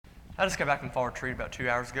I just got back from Fall Retreat about 2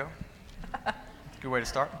 hours ago. Good way to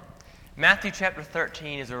start. Matthew chapter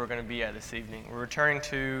 13 is where we're going to be at this evening. We're returning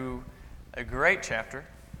to a great chapter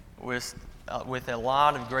with a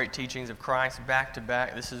lot of great teachings of Christ back to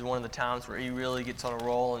back. This is one of the times where he really gets on a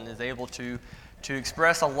roll and is able to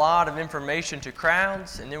express a lot of information to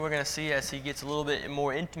crowds. And then we're going to see as he gets a little bit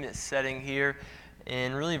more intimate setting here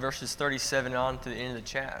in really verses 37 on to the end of the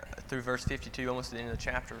chapter, through verse 52, almost to the end of the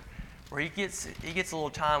chapter, where he gets a little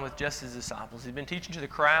time with just his disciples. He's been teaching to the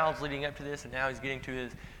crowds leading up to this, and now he's getting to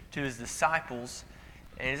his disciples,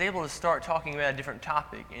 and he's able to start talking about a different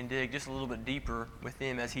topic and dig just a little bit deeper with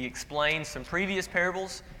them as he explains some previous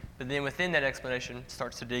parables, but then within that explanation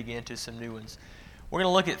starts to dig into some new ones. We're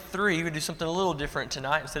going to look at three. We're going to do something a little different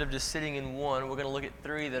tonight. Instead of just sitting in one, we're going to look at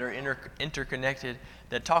three that are interconnected,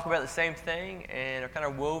 that talk about the same thing and are kind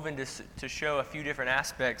of woven to show a few different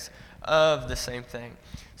aspects of the same thing.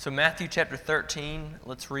 So Matthew chapter 13,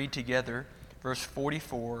 let's read together, verse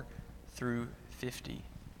 44 through 50.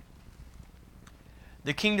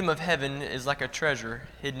 The kingdom of heaven is like a treasure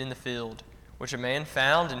hidden in the field, which a man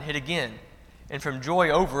found and hid again. And from joy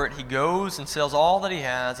over it, he goes and sells all that he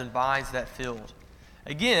has and buys that field.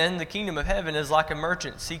 Again, the kingdom of heaven is like a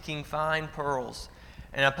merchant seeking fine pearls.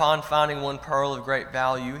 And upon finding one pearl of great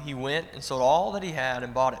value, he went and sold all that he had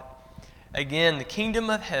and bought it. Again, the kingdom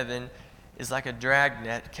of heaven is like a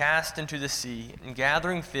dragnet cast into the sea and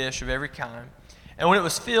gathering fish of every kind. And when it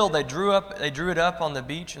was filled, they drew it up on the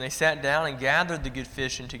beach, and they sat down and gathered the good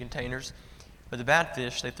fish into containers, but the bad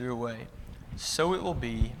fish they threw away. So it will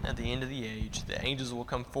be at the end of the age. The angels will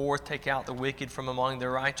come forth, take out the wicked from among the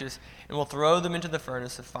righteous, and will throw them into the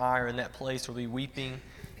furnace of fire. In that place will be weeping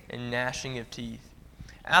and gnashing of teeth.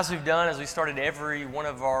 As we've done, as we started every one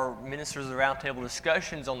of our Ministers of the Roundtable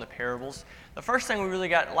discussions on the parables, the first thing we really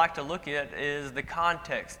like to look at is the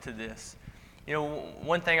context to this. You know,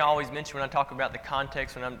 one thing I always mention when I talk about the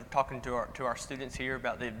context, when I'm talking to our students here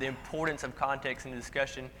about the importance of context in the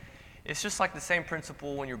discussion, it's just like the same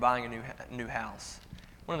principle when you're buying a new house.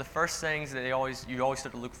 One of the first things that you always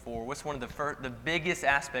start to look for, what's one of the biggest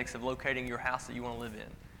aspects of locating your house that you want to live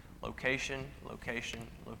in? Location, location,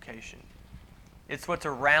 location. It's what's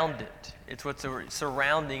around it. It's what's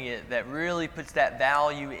surrounding it that really puts that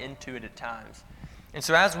value into it at times. And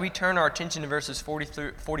so as we turn our attention to verses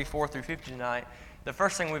 44 through 50 tonight, the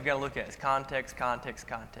first thing we've got to look at is context, context,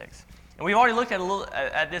 context. And we've already looked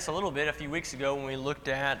at this a little bit a few weeks ago when we looked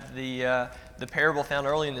at the parable found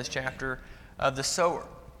early in this chapter of the sower.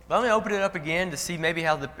 But let me open it up again to see maybe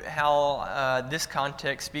how this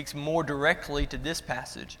context speaks more directly to this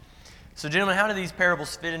passage. So, gentlemen, how do these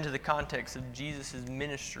parables fit into the context of Jesus'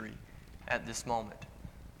 ministry at this moment?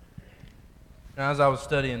 Now, as I was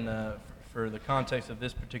studying for the context of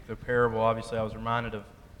this particular parable, obviously I was reminded of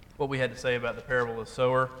what we had to say about the parable of the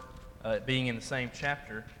sower, being in the same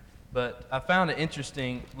chapter. But I found it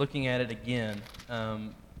interesting looking at it again,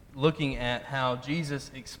 looking at how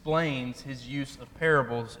Jesus explains his use of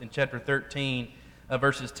parables in chapter 13,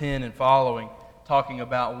 verses 10 and following, talking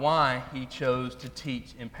about why he chose to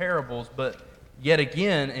teach in parables. But yet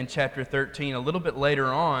again in chapter 13, a little bit later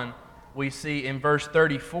on, we see in verse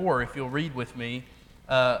 34, if you'll read with me,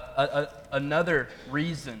 another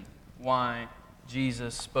reason why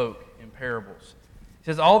Jesus spoke in parables. It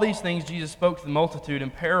says, all these things Jesus spoke to the multitude in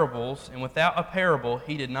parables, and without a parable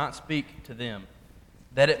he did not speak to them,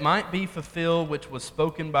 that it might be fulfilled which was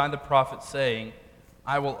spoken by the prophet, saying,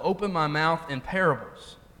 I will open my mouth in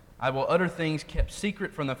parables. I will utter things kept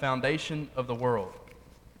secret from the foundation of the world.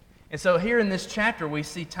 And so here in this chapter we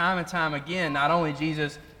see time and time again, not only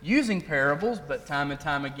Jesus using parables, but time and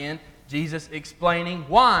time again, Jesus explaining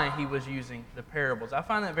why he was using the parables. I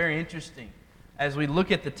find that very interesting as we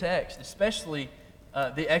look at the text, especially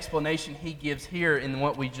the explanation he gives here in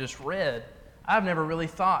what we just read. I've never really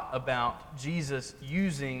thought about Jesus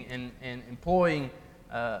using and employing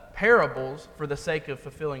parables for the sake of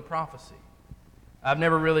fulfilling prophecy. I've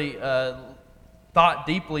never really thought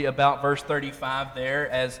deeply about verse 35 there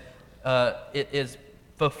as it is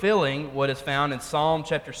fulfilling what is found in Psalm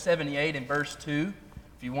chapter 78 and verse 2.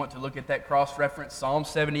 If you want to look at that cross-reference, Psalm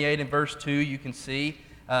 78 and verse 2, you can see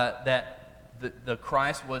that the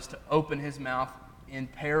Christ was to open his mouth in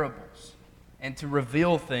parables and to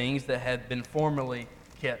reveal things that had been formerly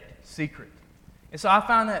kept secret. And so I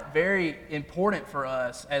find that very important for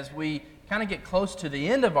us as we kind of get close to the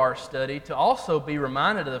end of our study to also be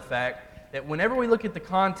reminded of the fact that whenever we look at the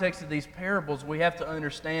context of these parables, we have to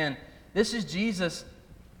understand this is Jesus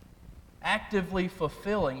actively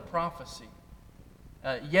fulfilling prophecy.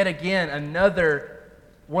 Yet again, another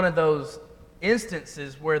one of those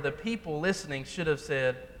instances where the people listening should have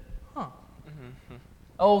said,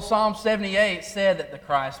 Old Psalm 78 said that the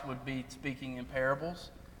Christ would be speaking in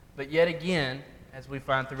parables, but yet again, as we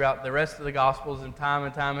find throughout the rest of the Gospels and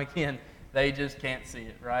time again, they just can't see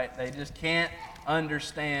it, right? They just can't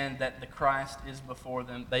understand that the Christ is before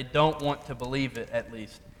them. They don't want to believe it, at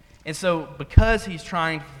least. And so, because he's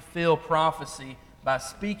trying to fulfill prophecy by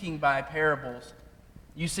speaking by parables,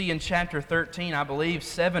 you see in chapter 13, I believe,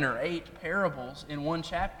 7 or 8 parables in one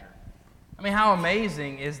chapter. I mean, how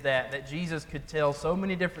amazing is that Jesus could tell so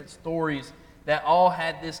many different stories that all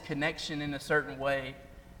had this connection in a certain way,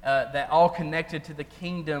 that all connected to the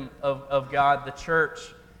kingdom of God, the church.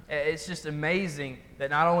 It's just amazing that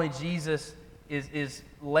not only Jesus is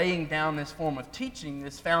laying down this form of teaching,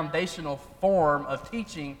 this foundational form of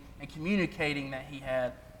teaching and communicating that he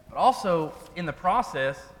had, but also in the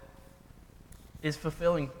process is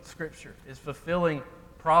fulfilling Scripture, is fulfilling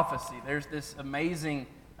prophecy. There's this amazing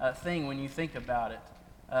thing when you think about it.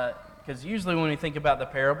 Because usually when we think about the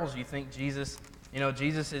parables, you think Jesus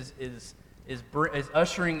is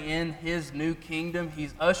ushering in his new kingdom.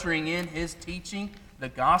 He's ushering in his teaching, the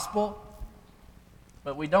gospel.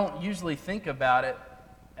 But we don't usually think about it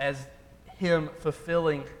as him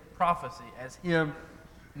fulfilling prophecy, as him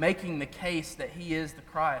making the case that he is the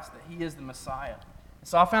Christ, that he is the Messiah.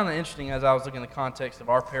 So I found that interesting as I was looking at the context of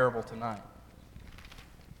our parable tonight.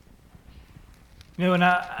 You know,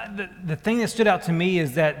 and the thing that stood out to me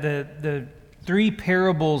is that the 3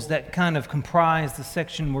 parables that kind of comprise the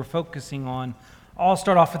section we're focusing on all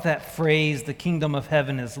start off with that phrase, the kingdom of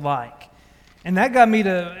heaven is like. And that got me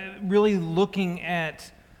to really looking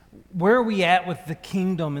at where are we at with the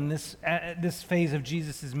kingdom in this phase of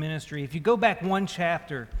Jesus' ministry. If you go back one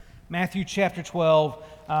chapter, Matthew chapter 12,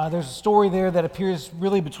 there's a story there that appears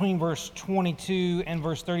really between verse 22 and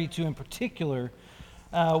verse 32 in particular,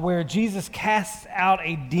 where Jesus casts out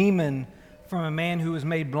a demon from a man who was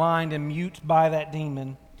made blind and mute by that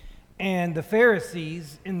demon. And the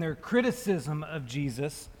Pharisees, in their criticism of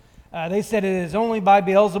Jesus, they said it is only by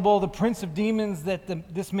Beelzebul, the prince of demons, that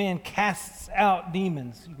this man casts out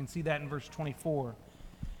demons. You can see that in verse 24.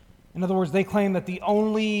 In other words, they claim that the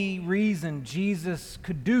only reason Jesus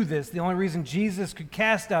could do this, the only reason Jesus could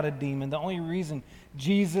cast out a demon, the only reason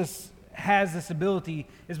Jesus has this ability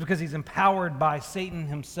is because he's empowered by Satan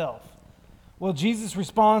himself. Well, Jesus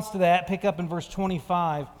responds to that. Pick up in verse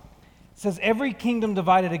 25. It says, "Every kingdom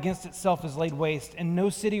divided against itself is laid waste, and no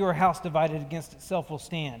city or house divided against itself will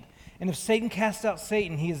stand. And if Satan casts out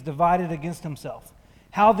Satan, he is divided against himself.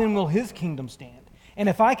 How then will his kingdom stand? And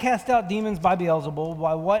if I cast out demons by Beelzebul,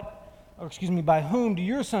 by whom do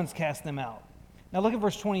your sons cast them out?" Now look at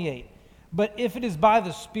verse 28. "But if it is by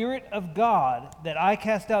the Spirit of God that I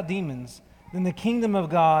cast out demons, then the kingdom of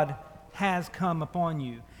God has come upon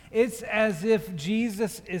you." It's as if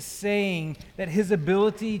Jesus is saying that his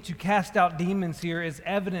ability to cast out demons here is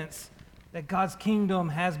evidence that God's kingdom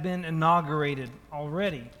has been inaugurated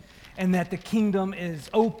already, and that the kingdom is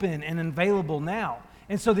open and available now.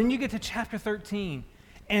 And so then you get to chapter 13,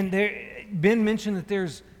 and Ben mentioned that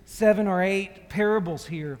there's 7 or 8 parables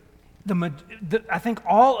here, I think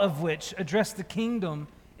all of which address the kingdom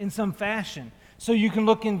in some fashion. So you can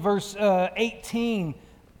look in verse 18,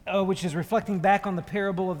 which is reflecting back on the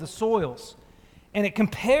parable of the soils. And it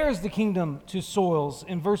compares the kingdom to soils.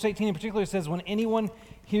 In verse 18 in particular, it says, "When anyone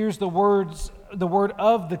hears the word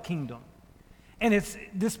of the kingdom." And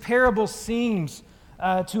this parable seems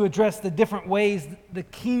to address the different ways the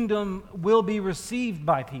kingdom will be received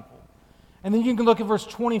by people. And then you can look at verse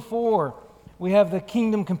 24. We have the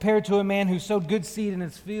kingdom compared to a man who sowed good seed in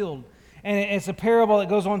his field. And it's a parable that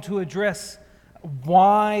goes on to address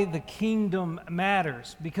why the kingdom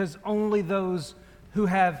matters, because only those who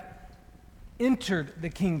have entered the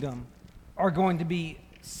kingdom are going to be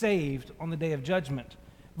saved on the day of judgment.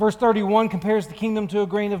 Verse 31 compares the kingdom to a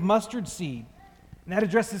grain of mustard seed, and that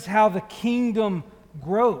addresses how the kingdom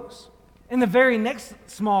grows. And the very next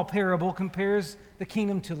small parable compares the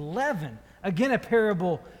kingdom to leaven, again a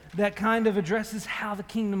parable that kind of addresses how the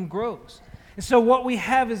kingdom grows. And so what we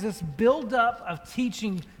have is this buildup of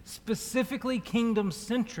teaching specifically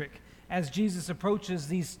kingdom-centric as Jesus approaches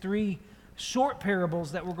these 3 short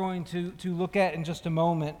parables that we're going to look at in just a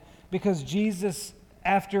moment, because Jesus,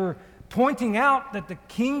 after pointing out that the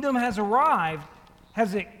kingdom has arrived,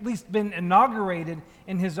 has at least been inaugurated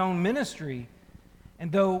in his own ministry.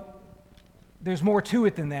 And though there's more to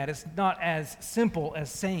it than that, it's not as simple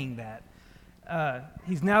as saying that.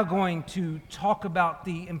 He's now going to talk about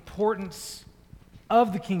the importance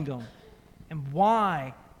of the kingdom and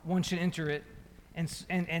why one should enter it,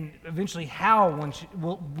 and eventually how one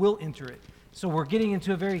will enter it. So we're getting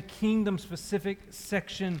into a very kingdom-specific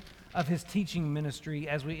section of his teaching ministry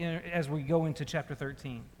as we go into chapter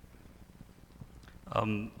 13?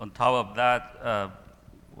 On top of that,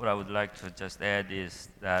 what I would like to just add is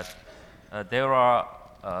that there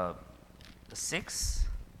are 6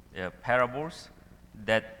 parables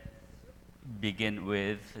that begin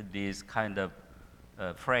with this kind of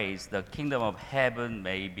phrase: the kingdom of heaven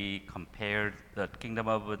may be compared. The kingdom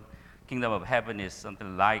of heaven is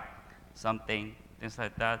something like something, things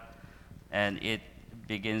like that. And it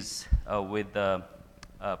begins with the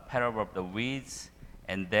parable of the weeds,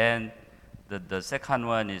 and then the second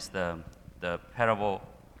one is the parable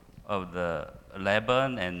of the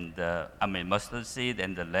leaven and mustard seed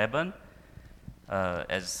and the leaven.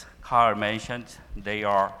 As Carl mentioned, they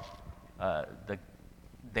are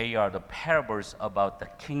the parables about the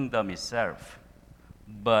kingdom itself.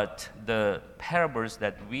 But the parables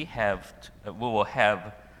that we will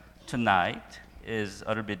have tonight is a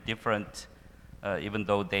little bit different, even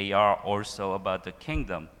though they are also about the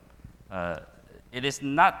kingdom. It is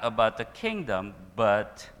not about the kingdom,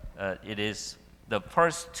 but it is the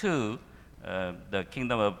first 2, the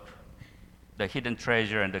kingdom of the hidden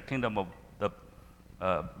treasure and the kingdom of the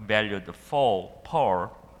valued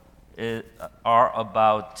pearl, are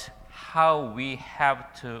about how we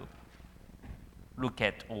have to look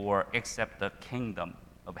at or accept the kingdom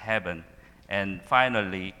of heaven. And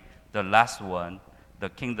finally, the last one, the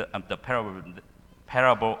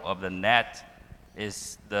parable of the net,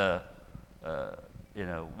 is the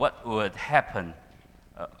what would happen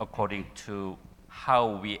according to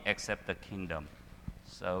how we accept the kingdom.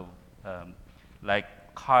 So, like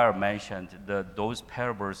Carl mentioned, those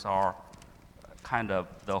parables are kind of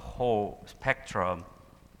the whole spectrum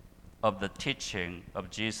of the teaching of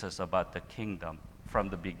Jesus about the kingdom, from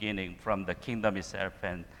the beginning, from the kingdom itself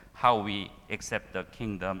and how we accept the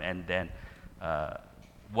kingdom, and then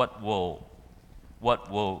what will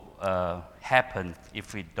happen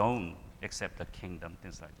if we don't accept the kingdom,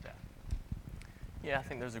 things like that. Yeah, I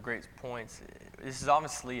think those are great points. This is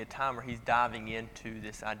obviously a time where he's diving into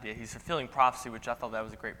this idea. He's fulfilling prophecy, which I thought that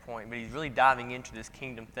was a great point, but he's really diving into this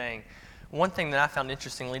kingdom thing. One thing that I found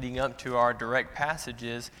interesting leading up to our direct passage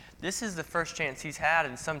is this is the first chance he's had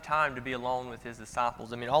in some time to be alone with his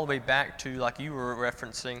disciples. I mean, all the way back to, like you were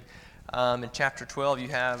referencing, in chapter 12, you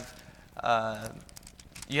have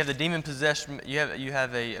the demon possessed. You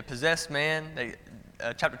have a possessed man.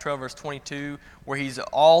 Chapter 12, verse 22, where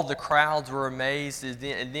all the crowds were amazed, and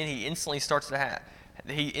then he instantly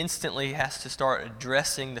has to start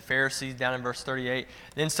addressing the Pharisees down in verse 38.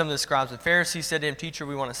 Then some of the scribes and Pharisees said to him, "Teacher,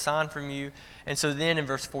 we want a sign from you." And so then in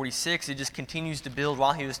verse 46, it just continues to build.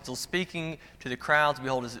 While he was still speaking to the crowds,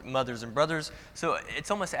 behold, his mothers and brothers. So it's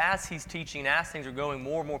almost as he's teaching, as things are going,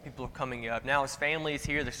 more and more people are coming up. Now his family is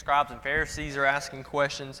here. The scribes and Pharisees are asking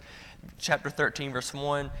questions. Chapter 13, verse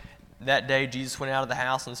 1. That day Jesus went out of the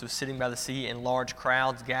house and was sitting by the sea, and large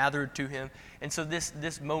crowds gathered to him. And so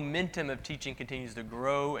this momentum of teaching continues to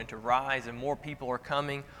grow and to rise, and more people are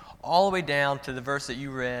coming, all the way down to the verse that you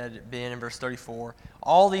read, Ben, in verse 34.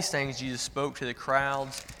 All these things Jesus spoke to the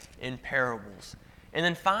crowds in parables. And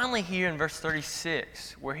then finally here in verse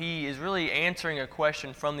 36, where he is really answering a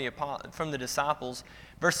question from the disciples,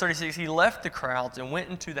 verse 36, he left the crowds and went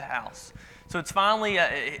into the house. So it's finally,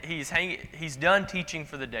 he's done teaching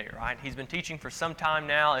for the day, right? He's been teaching for some time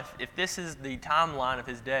now. If this is the timeline of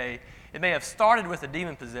his day, it may have started with a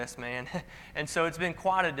demon-possessed man, and so it's been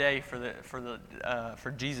quite a day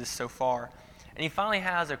for Jesus so far. And he finally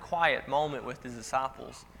has a quiet moment with his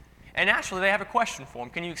disciples. And actually, they have a question for him.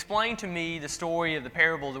 Can you explain to me the story of the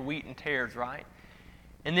parable of the wheat and tares, right?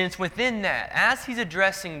 And then it's within that, as he's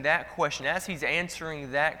addressing that question, as he's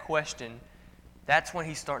answering that question, that's when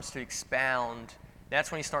he starts to expound.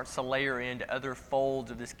 That's when he starts to layer into other folds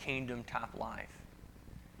of this kingdom-type life.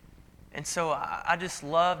 And so I just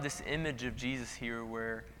love this image of Jesus here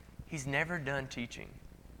where he's never done teaching.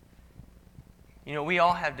 You know, we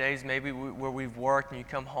all have days maybe where we've worked and you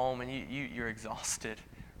come home and you're exhausted,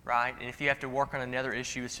 right? And if you have to work on another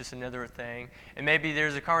issue, it's just another thing. And maybe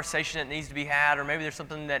there's a conversation that needs to be had, or maybe there's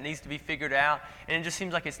something that needs to be figured out, and it just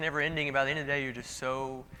seems like it's never ending. And by the end of the day, you're just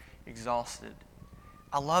so exhausted.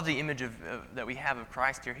 I love the image that we have of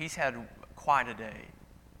Christ here. He's had quite a day.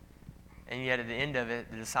 And yet at the end of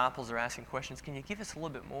it, the disciples are asking questions. Can you give us a little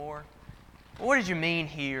bit more? What did you mean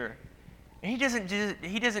here? And he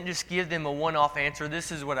doesn't just give them a one-off answer.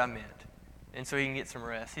 This is what I meant. And so he can get some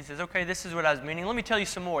rest. He says, okay, this is what I was meaning. Let me tell you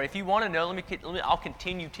some more. If you want to know, I'll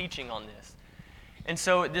continue teaching on this. And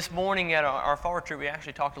so this morning at our fall retreat, we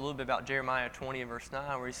actually talked a little bit about Jeremiah 20 and verse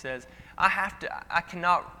 9, where he says, I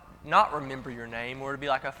cannot not remember your name, or to be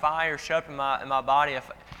like a fire shut up in my body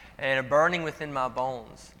and a burning within my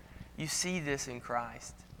bones. you see this in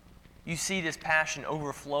Christ. You see this passion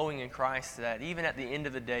overflowing in Christ, that even at the end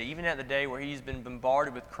of the day, even at the day where he's been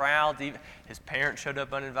bombarded with crowds, even his parents showed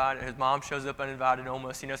up uninvited, his mom shows up uninvited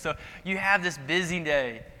almost, so you have this busy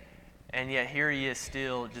day, and yet here he is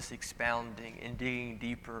still just expounding and digging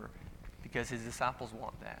deeper because his disciples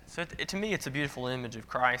want that. So to me, it's a beautiful image of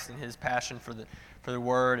Christ and his passion for the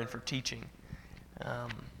word and for teaching.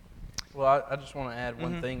 Well, I just want to add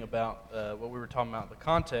one thing about what we were talking about, the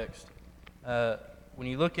context. When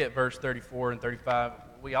you look at verse 34 and 35,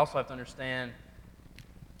 we also have to understand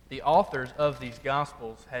the authors of these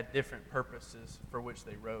Gospels had different purposes for which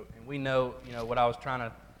they wrote. And we know, what I was trying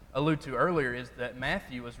to allude to earlier is that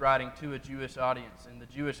Matthew was writing to a Jewish audience, and the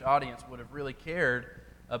Jewish audience would have really cared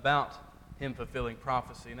about him fulfilling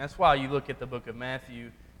prophecy. And that's why you look at the book of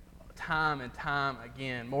Matthew, time and time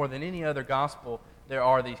again, more than any other gospel, there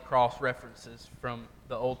are these cross references from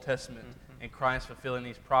the Old Testament and Christ fulfilling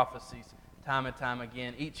these prophecies time and time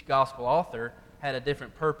again. Each gospel author had a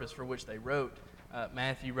different purpose for which they wrote.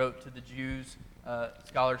 Matthew wrote to the Jews.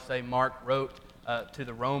 Scholars say Mark wrote to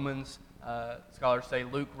the Romans. Scholars say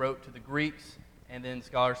Luke wrote to the Greeks. And then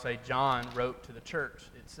scholars say John wrote to the church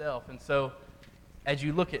itself. And so as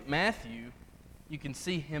you look at Matthew, you can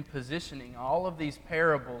see him positioning all of these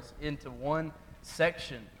parables into one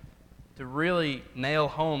section to really nail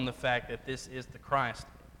home the fact that this is the Christ.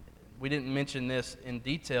 We didn't mention this in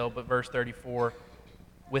detail, but verse 34,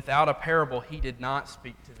 without a parable, he did not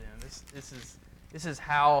speak to them. This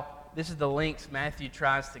is the lengths Matthew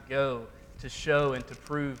tries to go to show and to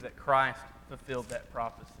prove that Christ fulfilled that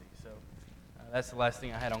prophecy. So that's the last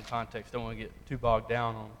thing I had on context. Don't want to get too bogged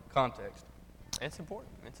down on context. It's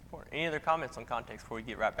important. It's important. Any other comments on context before we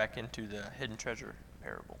get right back into the hidden treasure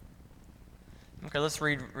parable? Okay, let's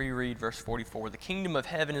reread verse 44. The kingdom of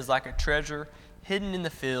heaven is like a treasure hidden in the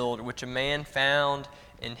field, which a man found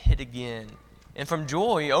and hid again. And from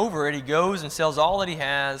joy over it, he goes and sells all that he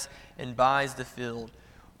has and buys the field.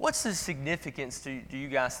 What's the significance, do you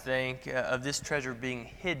guys think, of this treasure being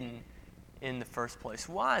hidden in the first place?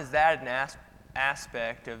 Why is that an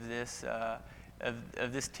aspect of this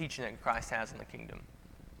of this teaching that Christ has in the kingdom?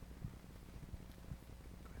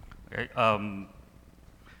 Okay,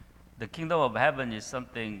 the kingdom of heaven is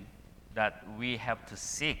something that we have to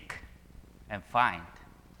seek and find.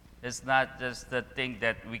 It's not just the thing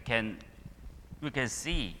that we can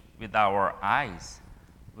see with our eyes.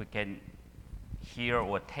 We can hear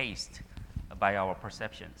or taste by our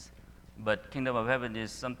perceptions. But kingdom of heaven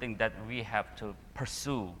is something that we have to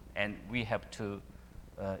pursue, and we have to,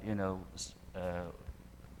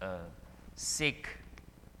 seek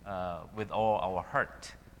with all our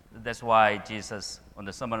heart. That's why Jesus on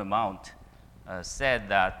the Sermon on the Mount said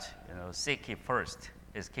that, seek ye first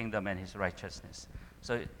his kingdom and his righteousness.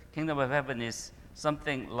 So kingdom of heaven is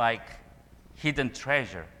something like hidden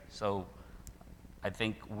treasure. So I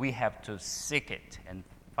think we have to seek it and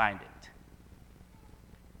find it.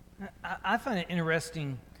 I find it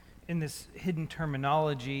interesting in this hidden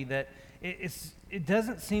terminology that it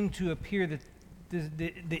doesn't seem to appear that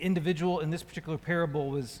the individual in this particular parable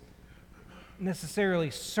was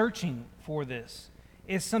necessarily searching for this.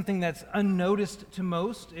 It's something that's unnoticed to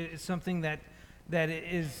most. It's something that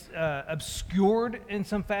is obscured in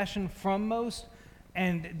some fashion from most.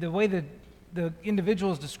 And the way that the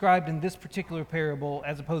individual is described in this particular parable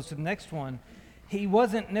as opposed to the next one, he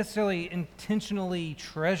wasn't necessarily intentionally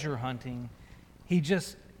treasure hunting. He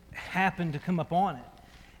just happened to come up on it.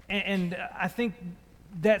 And I think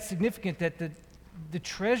that's significant, that the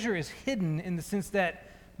treasure is hidden in the sense that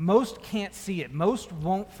most can't see it. Most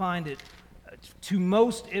won't find it. To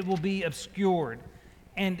most, it will be obscured.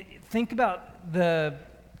 And think about the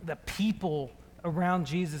people around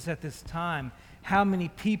Jesus at this time. How many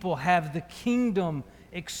people have the kingdom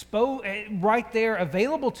right there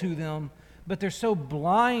available to them, but they're so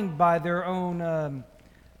blind by their own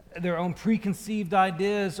preconceived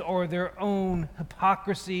ideas or their own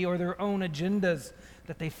hypocrisy or their own agendas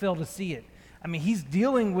that they fail to see it. I mean, he's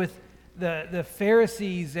dealing with the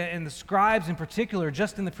Pharisees and the scribes in particular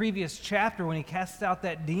just in the previous chapter when he casts out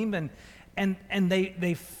that demon, and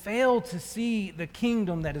they fail to see the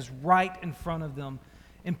kingdom that is right in front of them,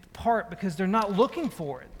 in part because they're not looking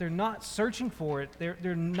for it. They're not searching for it.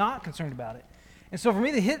 They're not concerned about it. And so for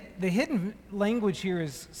me, the hidden language here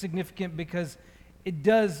is significant because it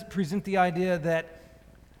does present the idea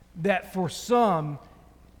that for some,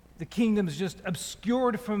 the kingdom is just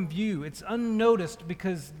obscured from view. It's unnoticed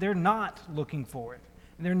because they're not looking for it.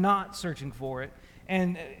 And they're not searching for it.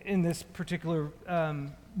 And in this particular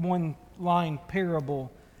one-line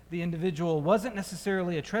parable, the individual wasn't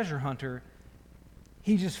necessarily a treasure hunter.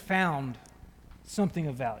 He just found something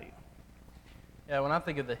of value. Yeah, when I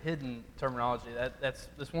think of the hidden terminology, that's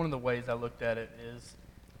one of the ways I looked at it is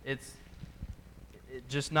it's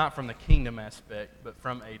just not from the kingdom aspect, but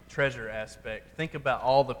from a treasure aspect. Think about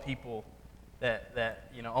all the people that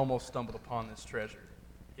almost stumbled upon this treasure,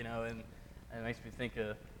 and it makes me think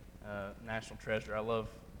of National Treasure. I love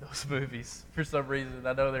those movies for some reason.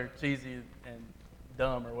 I know they're cheesy and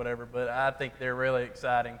dumb or whatever, but I think they're really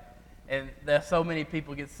exciting. And that so many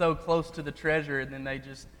people get so close to the treasure, and then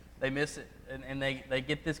they miss it, and they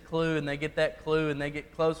get this clue, and they get that clue, and they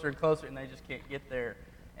get closer and closer, and they just can't get there.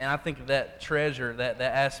 And I think of that treasure, that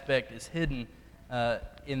aspect is hidden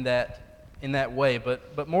in that way.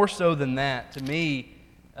 But more so than that, to me,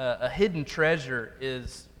 a hidden treasure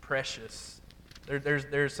is precious.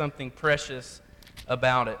 There's something precious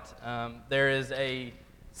about it. There is a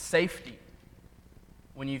safety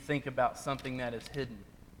when you think about something that is hidden.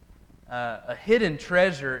 A hidden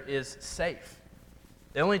treasure is safe.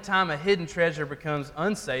 The only time a hidden treasure becomes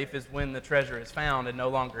unsafe is when the treasure is found and no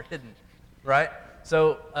longer hidden, right?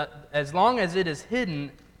 So as long as it is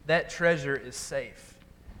hidden, that treasure is safe.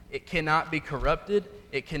 It cannot be corrupted.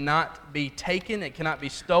 It cannot be taken. It cannot be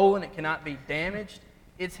stolen. It cannot be damaged.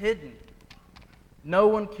 It's hidden. No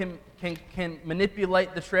one can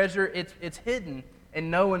manipulate the treasure. It's hidden,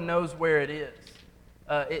 and no one knows where it is.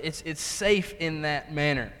 It's safe in that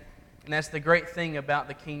manner. And that's the great thing about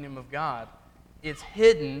the kingdom of God. It's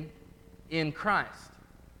hidden in Christ.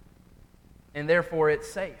 And therefore it's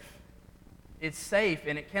safe. It's safe,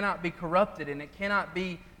 and it cannot be corrupted, and it cannot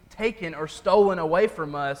be taken or stolen away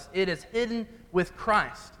from us. It is hidden with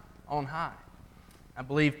Christ on high. I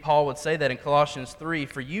believe Paul would say that in Colossians 3,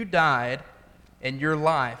 "For you died, and your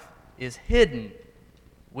life is hidden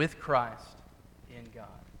with Christ in God."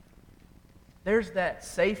 There's that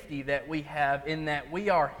safety that we have in that we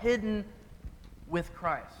are hidden with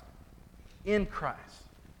Christ, in Christ.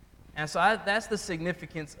 And so that's the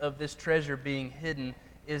significance of this treasure being hidden,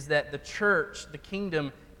 is that the church, the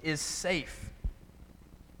kingdom, is safe.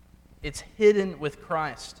 It's hidden with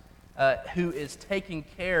Christ, who is taking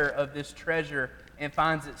care of this treasure and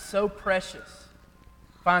finds it so precious,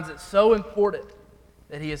 finds it so important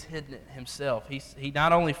that he has hidden it himself. He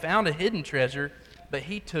not only found a hidden treasure, but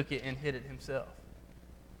he took it and hid it himself.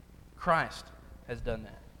 Christ has done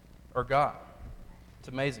that, or God. It's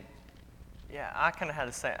amazing. Yeah, I kind of had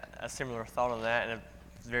a similar thought on that in a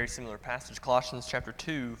very similar passage. Colossians chapter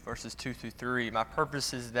 2, verses 2 through 3. "My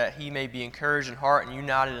purpose is that he may be encouraged in heart and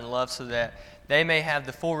united in love, so that they may have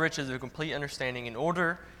the full riches of complete understanding, in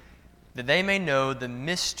order that they may know the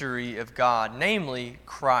mystery of God, namely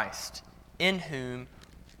Christ, in whom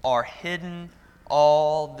are hidden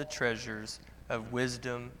all the treasures of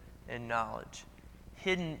wisdom and knowledge."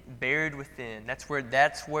 Hidden, buried within. That's where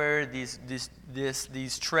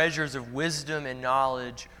these treasures of wisdom and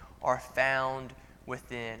knowledge are found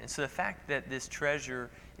within. And so the fact that this treasure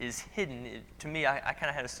is hidden, to me, I kind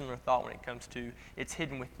of had a similar thought when it comes to it's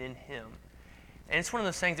hidden within Him. And it's one of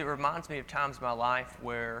those things that reminds me of times in my life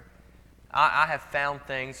where I have found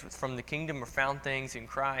things from the kingdom or found things in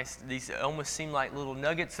Christ. These almost seem like little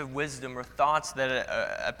nuggets of wisdom or thoughts that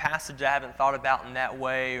a passage I haven't thought about in that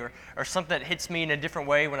way, or something that hits me in a different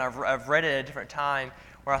way when I've read it at a different time,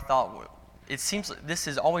 where I thought, well, it seems like this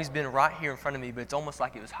has always been right here in front of me, but it's almost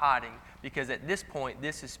like it was hiding, because at this point,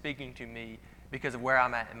 this is speaking to me because of where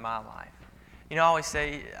I'm at in my life. I always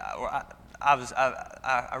say,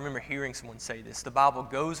 I remember hearing someone say this: the Bible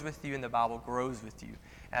goes with you and the Bible grows with you.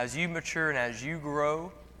 As you mature and as you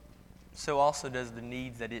grow, so also does the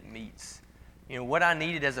needs that it meets. What I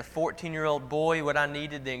needed as a 14-year-old boy, what I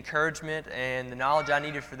needed, the encouragement and the knowledge I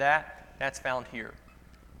needed for that, that's found here.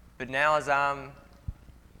 But now as I'm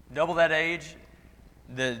double that age,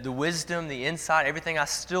 the wisdom, the insight, everything I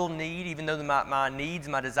still need, even though my needs,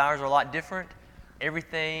 my desires are a lot different,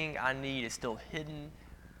 everything I need is still hidden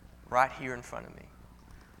right here in front of me.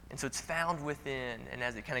 And so it's found within, and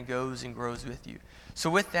as it kind of goes and grows with you. So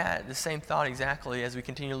with that, the same thought exactly as we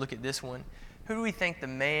continue to look at this one, who do we think the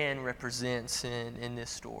man represents in this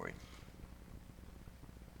story?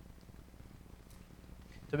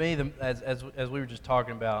 To me, as we were just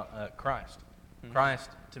talking about, Christ. Mm-hmm. Christ,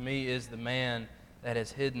 to me, is the man that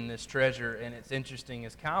has hidden this treasure. And it's interesting,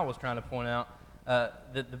 as Kyle was trying to point out,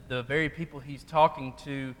 the very people he's talking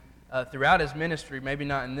to throughout his ministry, maybe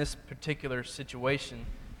not in this particular situation,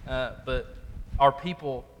 but are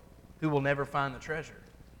people who will never find the treasure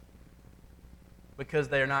because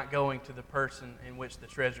they're not going to the person in which the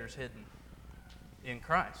treasure is hidden, in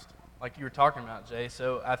Christ, like you were talking about, Jay.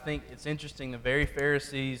 So I think it's interesting, the very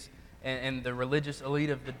Pharisees and the religious elite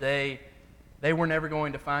of the day, they were never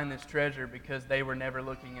going to find this treasure because they were never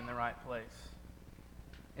looking in the right place.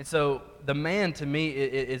 And so the man to me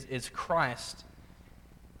is Christ,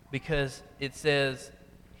 because it says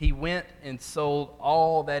he went and sold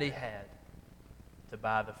all that he had to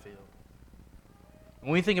buy the field.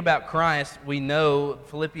 When we think about Christ, we know,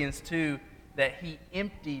 Philippians 2, that he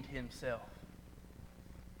emptied himself.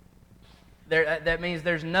 That means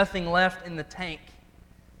there's nothing left in the tank.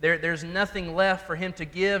 There's nothing left for him to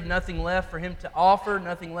give, nothing left for him to offer,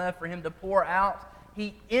 nothing left for him to pour out.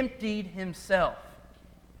 He emptied himself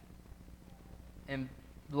and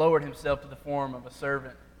lowered himself to the form of a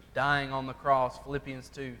servant, dying on the cross, Philippians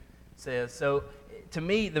 2 says. So to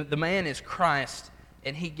me, the man is Christ,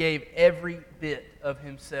 and he gave every bit of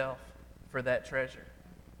himself for that treasure.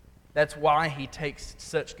 That's why he takes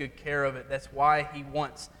such good care of it. That's why he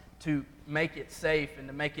wants to make it safe and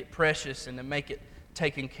to make it precious and to make it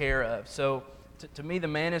taken care of. So to me, the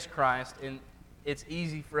man is Christ, and it's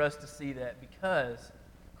easy for us to see that because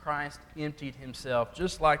Christ emptied himself,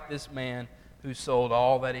 just like this man who sold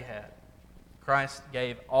all that he had. Christ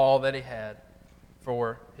gave all that he had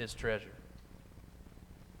for his treasure.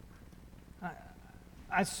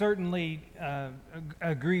 I certainly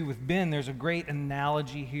agree with Ben. There's a great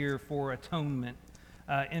analogy here for atonement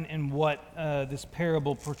in what this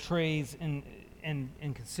parable portrays in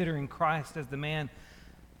considering Christ as the man.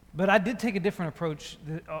 But I did take a different approach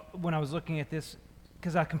when I was looking at this,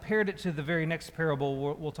 because I compared it to the very next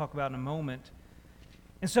parable we'll talk about in a moment.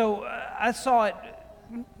 And so I saw it,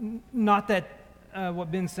 not that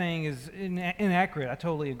what Ben's saying is inaccurate. I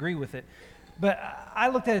totally agree with it. But I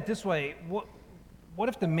looked at it this way. What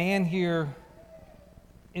if the man here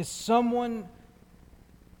is someone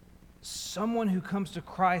who comes to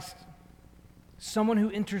Christ, someone who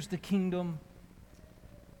enters the kingdom,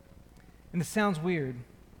 and it sounds weird,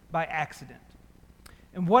 by accident.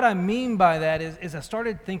 And what I mean by that is I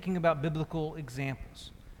started thinking about biblical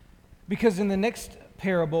examples. Because in the next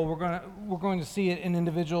parable, we're going to see an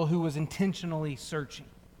individual who was intentionally searching.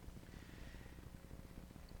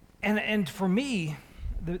 And for me,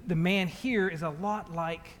 the man here is a lot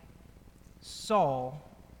like Saul,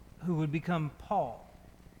 who would become Paul.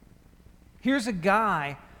 Here's a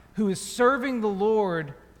guy who is serving the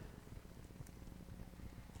Lord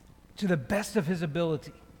to the best of his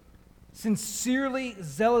ability, sincerely,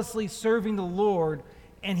 zealously serving the Lord,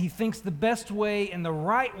 and he thinks the best way and the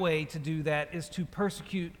right way to do that is to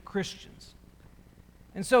persecute Christians.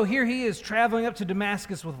 And so here he is traveling up to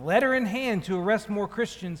Damascus with letter in hand to arrest more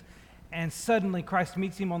Christians, and suddenly Christ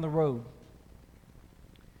meets him on the road.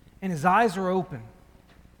 And his eyes are open.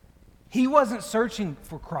 He wasn't searching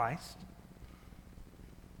for Christ.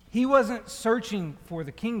 He wasn't searching for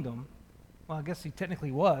the kingdom. Well, I guess he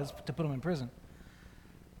technically was to put him in prison.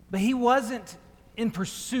 But he wasn't in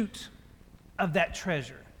pursuit of that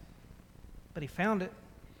treasure. But he found it.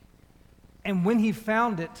 And when he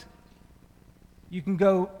found it, you can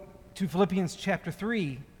go to Philippians chapter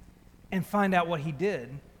 3 and find out what he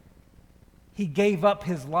did. He gave up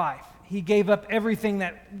his life. He gave up everything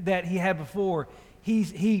that he had before.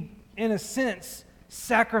 He, in a sense,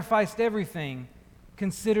 sacrificed everything,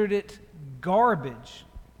 considered it garbage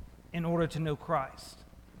in order to know Christ.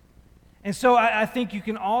 And so I think you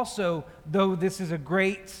can also, though this is a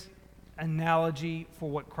great analogy for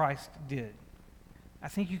what Christ did, I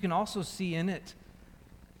think you can also see in it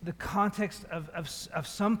the context of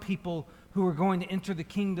some people who are going to enter the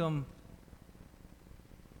kingdom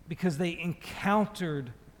because they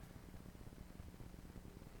encountered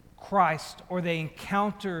Christ, or they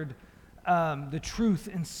encountered the truth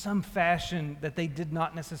in some fashion that they did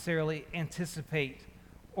not necessarily anticipate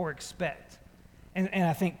or expect. And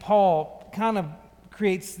I think Paul kind of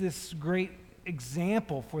creates this great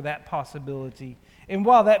example for that possibility. And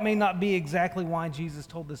while that may not be exactly why Jesus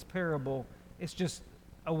told this parable, it's just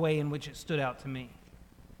a way in which it stood out to me.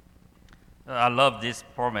 I love this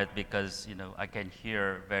format because, I can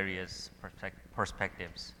hear various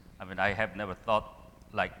perspectives. I mean, I have never thought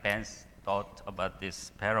like Ben's thought about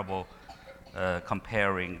this parable,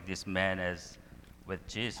 comparing this man with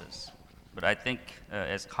Jesus. But I think,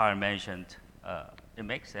 as Carl mentioned, it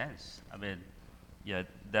makes sense. I mean,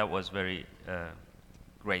 that was very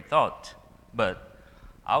great thought. But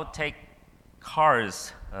I'll take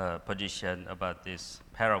Carl's position about this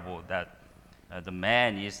parable, that the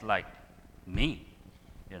man is like me.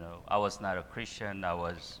 I was not a Christian.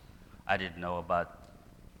 I didn't know about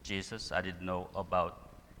Jesus. I didn't know about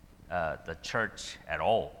the church at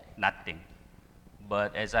all, nothing.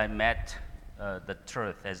 But as I met the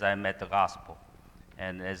truth, as I met the gospel,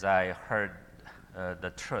 and as I heard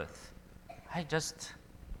the truth, I just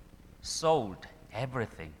sold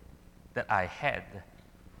everything that I had.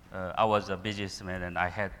 I was a businessman, and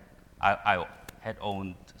I had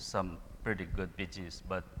owned some pretty good business,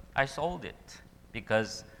 but I sold it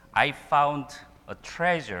because I found a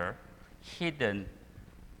treasure hidden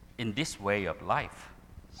in this way of life.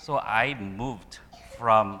 So I moved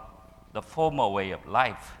from the former way of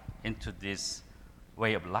life into this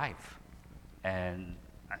way of life. And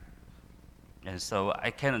so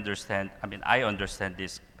I can understand, I understand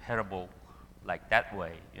this parable like that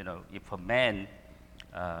way. If a man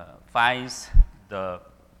finds the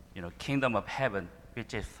kingdom of heaven,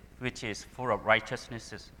 which is full of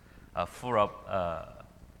righteousness, full of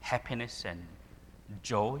happiness and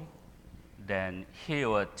joy, then he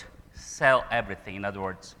would sell everything. In other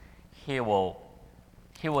words, he will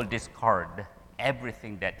discard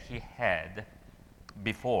everything that he had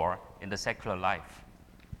before in the secular life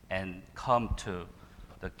and come to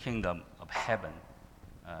the kingdom of heaven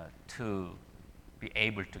to be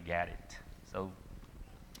able to get it. So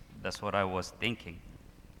that's what I was thinking.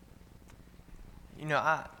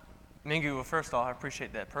 Mingu, well, first off, I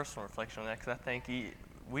appreciate that personal reflection on that, because I think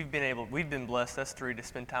we've been blessed, us three, to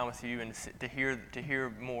spend time with you and to hear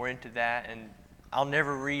more into that. And I'll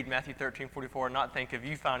never read Matthew 13:44 and not think of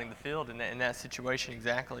you finding the field in that situation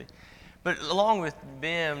exactly. But along with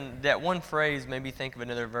Ben, that one phrase made me think of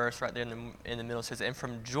another verse right there in the middle. It says, "And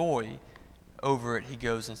from joy over it he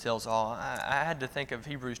goes and sells all." I had to think of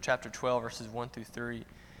Hebrews chapter 12, verses 1 through 3.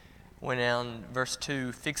 When down verse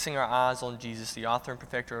 2, "Fixing our eyes on Jesus, the author and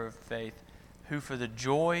perfecter of faith, who for the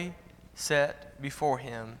joy set before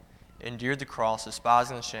him endured the cross,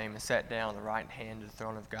 despising the shame, and sat down on the right hand of the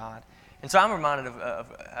throne of God." And so I'm reminded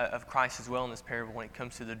of Christ as well in this parable when it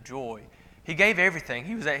comes to the joy. He gave everything.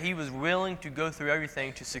 He was willing to go through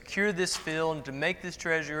everything to secure this field and to make this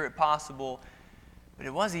treasure possible. But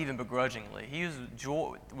it wasn't even begrudgingly. He was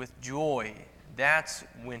with joy. That's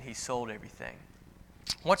when he sold everything.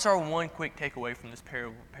 What's our one quick takeaway from this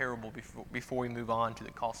parable before we move on to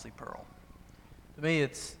the costly pearl? To me,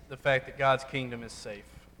 it's the fact that God's kingdom is safe.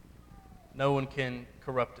 No one can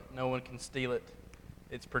corrupt it. No one can steal it.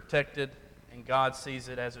 It's protected, and God sees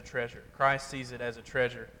it as a treasure. Christ sees it as a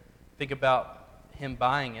treasure. Think about him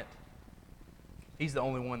buying it. He's the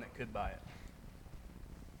only one that could buy it.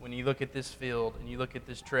 When you look at this field and you look at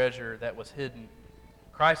this treasure that was hidden,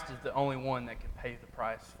 Christ is the only one that can pay the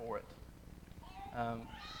price for it.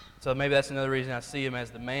 So maybe that's another reason I see him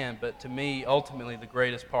as the man. But to me, ultimately, the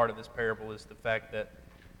greatest part of this parable is the fact that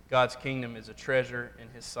God's kingdom is a treasure in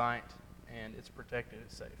his sight, and it's protected,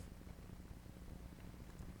 it's safe.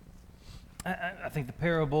 I think the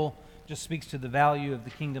parable just speaks to the value of the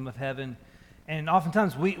kingdom of heaven. And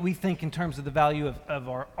oftentimes we think in terms of the value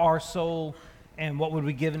of our soul and what would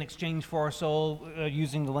we give in exchange for our soul,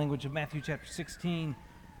 using the language of Matthew chapter 16.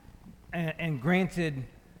 And granted,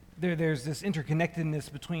 there's this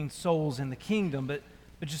interconnectedness between souls and the kingdom, but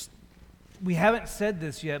just we haven't said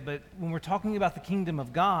this yet, but when we're talking about the kingdom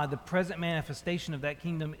of God, the present manifestation of that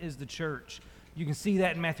kingdom is the church. You can see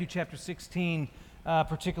that in Matthew chapter 16,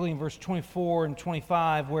 particularly in verse 24 and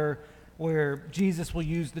 25, where Jesus will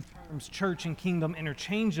use the terms church and kingdom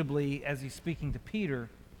interchangeably as he's speaking to Peter.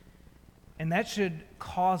 And that should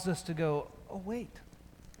cause us to go, oh wait,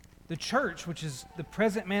 the church, which is the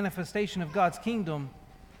present manifestation of God's kingdom,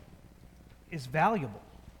 is valuable.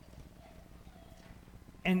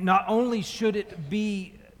 And not only should it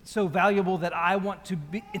be so valuable that I want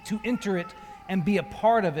to enter it and be a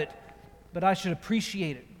part of it, but I should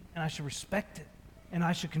appreciate it, and I should respect it, and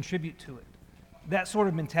I should contribute to it. That sort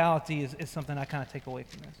of mentality is something I kind of take away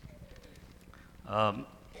from this.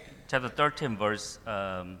 Chapter 13, verse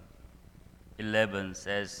 11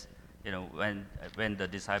 says, when the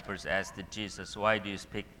disciples asked Jesus, "Why do you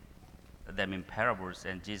speak them in parables?"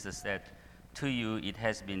 And Jesus said, "To you it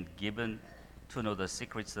has been given to know the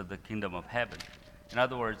secrets of the kingdom of heaven." In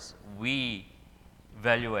other words, we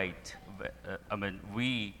value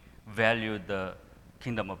the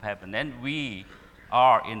kingdom of heaven, and we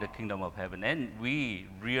are in the kingdom of heaven, and we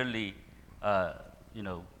really,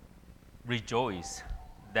 rejoice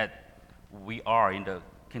that we are in the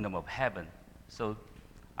kingdom of heaven. So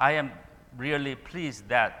I am really pleased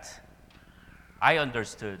that I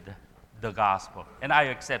understood the gospel, and I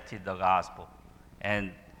accepted the gospel.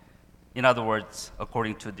 And in other words,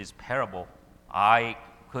 according to this parable, I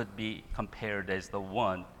could be compared as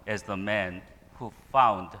the man who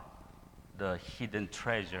found the hidden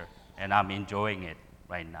treasure, and I'm enjoying it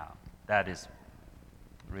right now. That is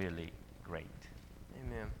really great.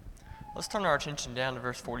 Amen. Let's turn our attention down to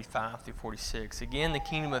verse 45 through 46. Again, the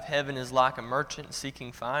kingdom of heaven is like a merchant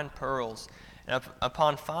seeking fine pearls. And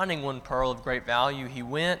upon finding one pearl of great value, he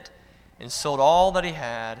went and sold all that he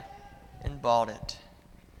had and bought it.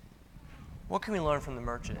 What can we learn from the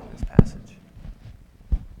merchant in this passage?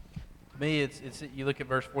 me, it's you look at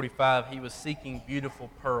verse 45, he was seeking beautiful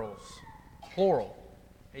pearls, plural.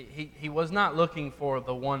 He was not looking for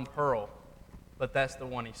the one pearl, but that's the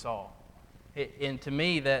one he saw. And to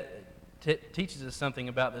me, that teaches us something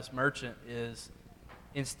about this merchant is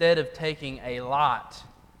instead of taking a lot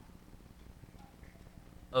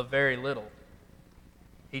of very little,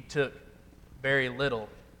 he took very little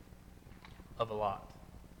of a lot.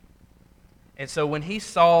 And so when he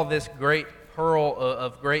saw this great pearl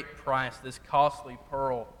of great price, this costly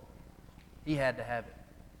pearl, he had to have it.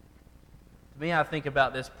 To me, I think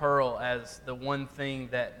about this pearl as the one thing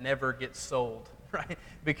that never gets sold, right?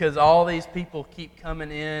 Because all these people keep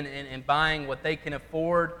coming in and buying what they can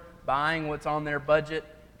afford, buying what's on their budget,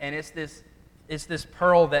 and it's this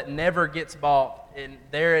pearl that never gets bought, and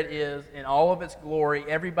there it is in all of its glory.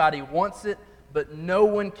 Everybody wants it, but no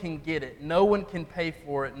one can get it. No one can pay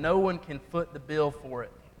for it. No one can foot the bill for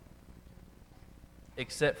it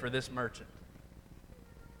except for this merchant.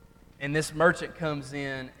 And this merchant comes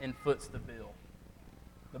in and foots the bill.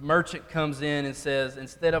 The merchant comes in and says,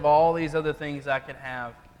 instead of all these other things I could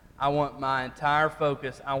have, I want my entire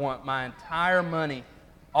focus, I want my entire money,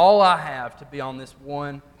 all I have to be on this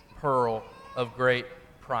one pearl of great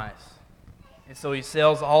price. And so he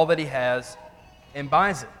sells all that he has and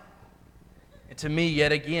buys it. And to me,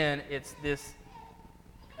 yet again, it's this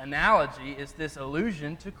analogy, it's this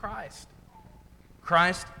allusion to Christ.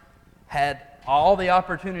 Christ had all the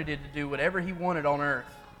opportunity to do whatever he wanted on earth,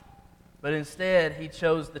 but instead he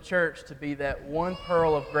chose the church to be that one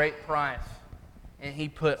pearl of great price, and he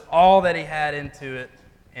put all that he had into it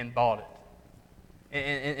and bought it.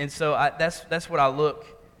 And so that's what I look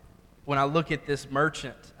when I look at this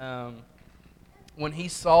merchant. When he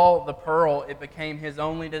saw the pearl, it became his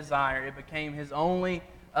only desire. It became his only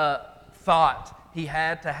thought. He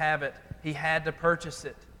had to have it. He had to purchase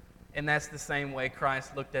it. And that's the same way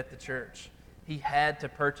Christ looked at the church. He had to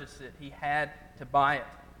purchase it. He had to buy it.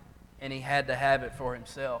 And he had to have it for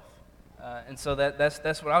himself. And so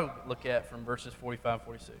that's what I look at from verses 45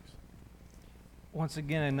 46. Once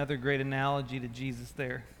again, another great analogy to Jesus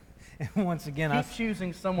there. And once again, Keep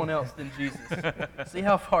choosing someone else than Jesus. See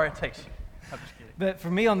how far it takes you. I'm just kidding. But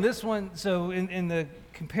for me on this one, so in the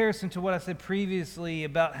comparison to what I said previously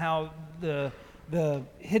about how the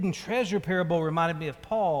hidden treasure parable reminded me of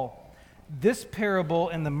Paul, this parable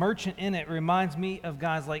and the merchant in it reminds me of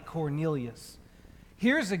guys like Cornelius.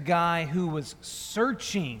 Here's a guy who was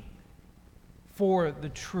searching for the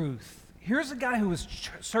truth. Here's a guy who was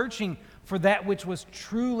searching for that which was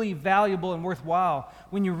truly valuable and worthwhile.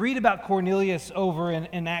 When you read about Cornelius over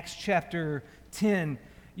in Acts chapter 10,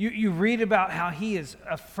 you read about how he is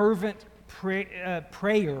a fervent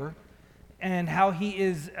prayer and how he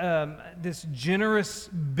is this generous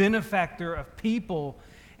benefactor of people.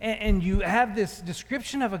 And you have this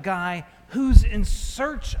description of a guy who's in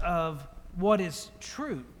search of what is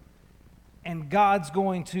true. And God's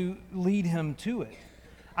going to lead him to it.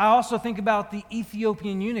 I also think about the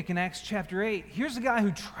Ethiopian eunuch in Acts chapter 8. Here's a guy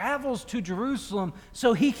who travels to Jerusalem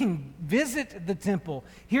so he can visit the temple.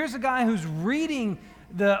 Here's a guy who's reading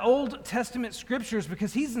the Old Testament scriptures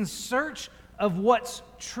because he's in search of what's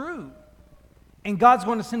true. And God's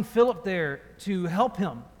going to send Philip there to help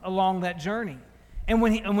him along that journey. And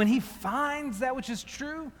when he finds that which is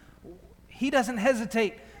true, he doesn't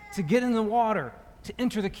hesitate to get in the water to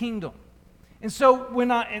enter the kingdom. And so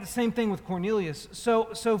and the same thing with Cornelius.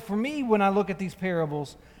 So for me, when I look at these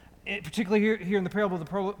parables, particularly here in the parable of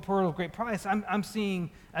the pearl of great price, I'm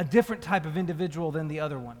seeing a different type of individual than the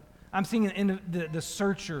other one. I'm seeing the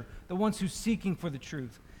searcher, the ones who's seeking for the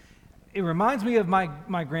truth. It reminds me of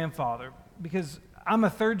my grandfather, because I'm a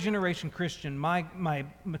third-generation Christian. My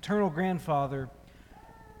maternal grandfather,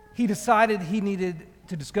 he decided he needed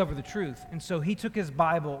to discover the truth. And so he took his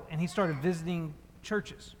Bible and he started visiting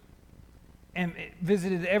churches and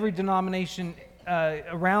visited every denomination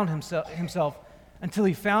around himself until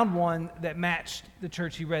he found one that matched the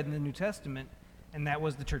church he read in the New Testament, and that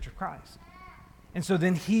was the Church of Christ. And so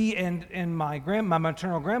then he and my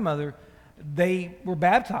maternal grandmother, they were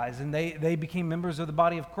baptized, and they became members of the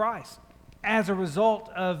body of Christ as a result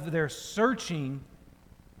of their searching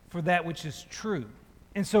for that which is true.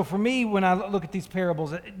 And so for me, when I look at these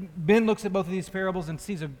parables, Ben looks at both of these parables and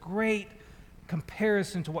sees a great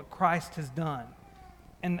comparison to what Christ has done.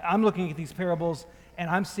 And I'm looking at these parables, and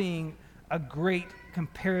I'm seeing a great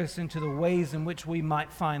comparison to the ways in which we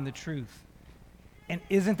might find the truth. And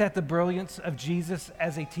isn't that the brilliance of Jesus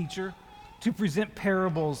as a teacher? To present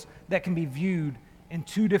parables that can be viewed in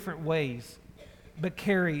two different ways, but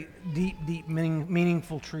carry deep,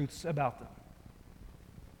 meaningful truths about them.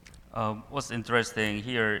 What's interesting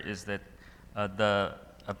here is that the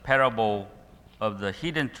a parable of the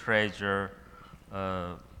hidden treasure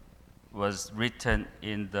was written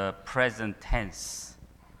in the present tense.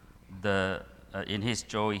 In his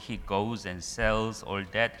joy, he goes and sells all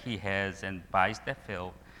that he has and buys that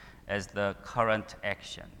field as the current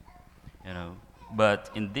action. But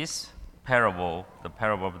in this parable, the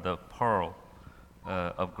parable of the pearl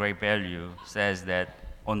of great value, says that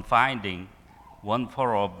on finding one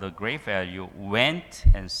pearl of the great value, went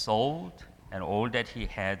and sold and all that he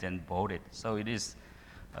had and bought it. So it is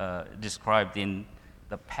described in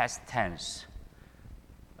the past tense.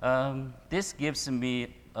 This gives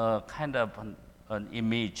me a kind of an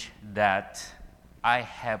image that I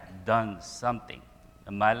have done something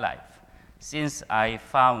in my life. Since I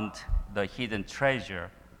found the hidden treasure,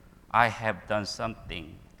 I have done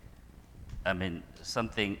something.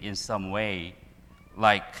 Something in some way,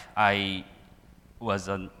 like I was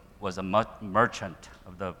a merchant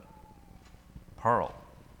of the pearl.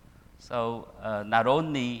 So not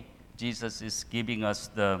only Jesus is giving us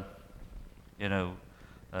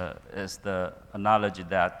as the analogy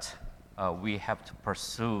that we have to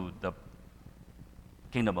pursue the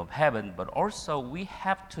kingdom of heaven, but also we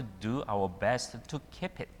have to do our best to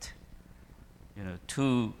keep it,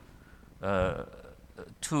 to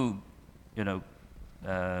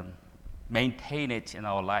maintain it in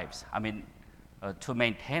our lives. To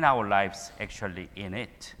maintain our lives actually in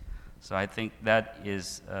it. So I think that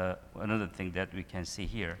is another thing that we can see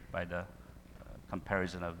here by the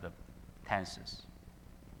comparison of the tenses.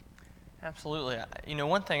 Absolutely.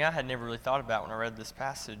 One thing I had never really thought about when I read this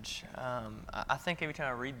passage, I think every time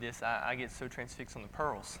I read this, I get so transfixed on the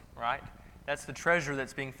pearls, right? That's the treasure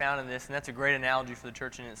that's being found in this, and that's a great analogy for the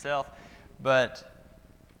church in itself. But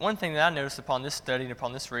one thing that I noticed upon this study and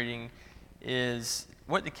upon this reading is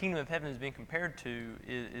what the kingdom of heaven is being compared to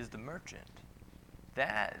is the merchant.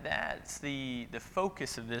 That's the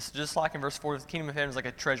focus of this. Just like in verse 4, the kingdom of heaven is like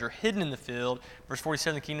a treasure hidden in the field. Verse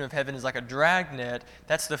 47, the kingdom of heaven is like a dragnet.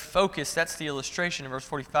 That's the focus. That's the illustration in verse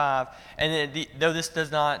 45. And then though this does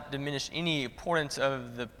not diminish any importance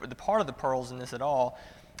of the part of the pearls in this at all,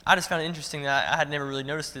 I just found it interesting that I had never really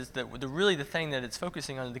noticed this, that really the thing that it's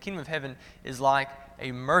focusing on, the kingdom of heaven, is like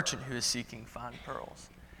a merchant who is seeking fine pearls.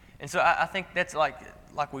 And so I think that's like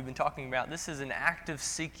we've been talking about. This is an active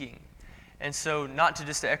seeking. And so not to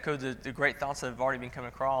just echo the great thoughts that have already been coming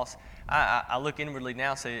across, I look inwardly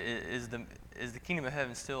now and say, is the kingdom of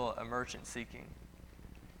heaven still a merchant seeking?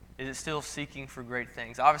 Is it still seeking for great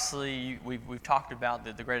things? Obviously, we've talked about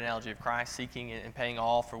the great analogy of Christ seeking and paying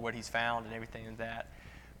all for what he's found and everything like that.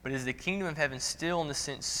 But is the kingdom of heaven still, in the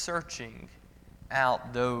sense, searching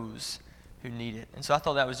out those who need it? And so I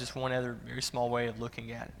thought that was just one other very small way of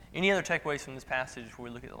looking at it. Any other takeaways from this passage before we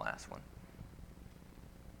look at the last one?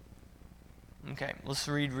 Okay, let's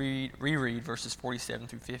reread verses 47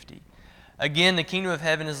 through 50. Again, the kingdom of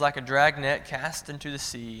heaven is like a dragnet cast into the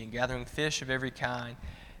sea and gathering fish of every kind.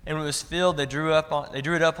 And when it was filled, they drew it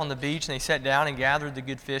up on the beach, and they sat down and gathered the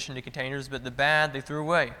good fish into containers, but the bad they threw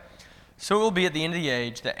away. So it will be at the end of the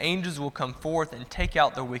age that angels will come forth and take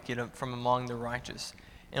out the wicked from among the righteous,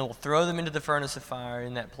 and will throw them into the furnace of fire.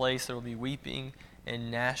 In that place there will be weeping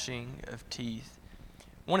and gnashing of teeth.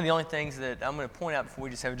 One of the only things that I'm going to point out before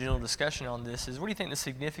we just have a general discussion on this is, what do you think the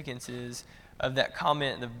significance is of that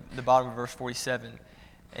comment at the bottom of verse 47?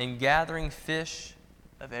 And gathering fish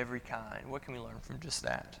of every kind. What can we learn from just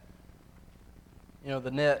that?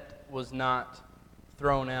 The net was not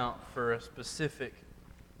thrown out for a specific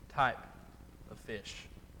type of fish.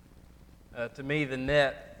 To me, the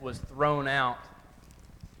net was thrown out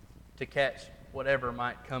to catch whatever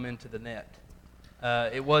might come into the net.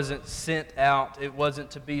 It wasn't sent out. It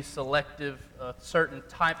wasn't to be selective. A certain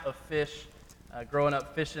type of fish. Growing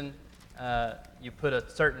up fishing, you put a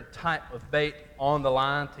certain type of bait on the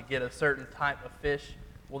line to get a certain type of fish.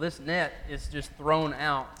 Well, this net is just thrown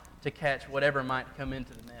out to catch whatever might come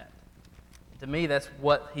into the net. To me, that's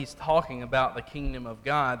what he's talking about, the kingdom of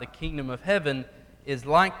God. The kingdom of heaven is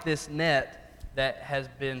like this net that has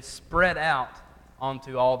been spread out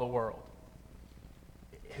onto all the world.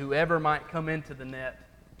 Whoever might come into the net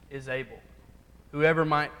is able. Whoever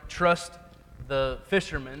might trust the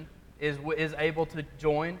fisherman is able to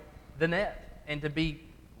join the net and to be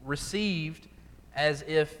received as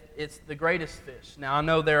if it's the greatest fish. Now, I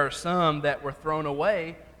know there are some that were thrown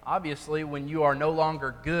away, obviously, when you are no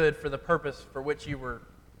longer good for the purpose for which you were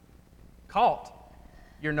caught.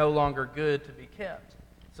 You're no longer good to be kept,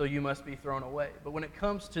 so you must be thrown away. But when it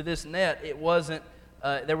comes to this net, it wasn't.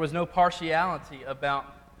 There was no partiality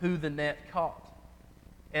about who the net caught.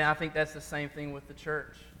 And I think that's the same thing with the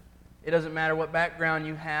church. It doesn't matter what background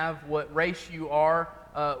you have, what race you are,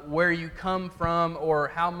 where you come from or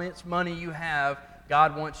how much money you have,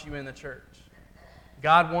 God wants you in the church.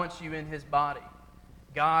 God wants you in His body.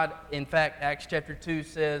 God, in fact, Acts chapter 2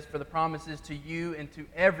 says, for the promises to you and to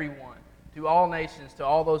everyone, to all nations, to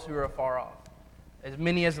all those who are afar off, as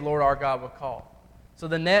many as the Lord our God will call. So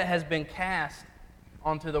the net has been cast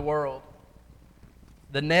onto the world.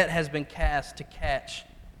 The net has been cast to catch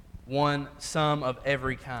some of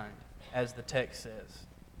every kind, as the text says.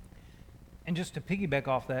 And just to piggyback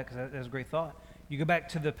off that, because that's a great thought, you go back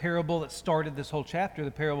to the parable that started this whole chapter,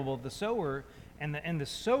 the parable of the sower, and the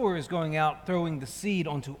sower is going out throwing the seed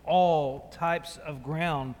onto all types of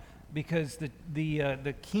ground because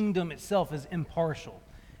the kingdom itself is impartial.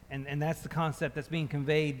 And that's the concept that's being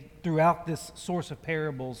conveyed throughout this source of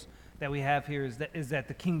parables that we have here, is that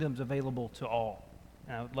the kingdom's available to all.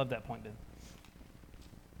 And I would love that point, Ben.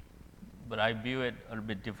 But I view it a little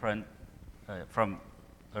bit different, from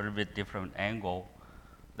a little bit different angle,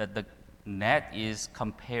 that the net is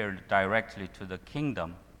compared directly to the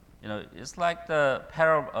kingdom. You know, it's like the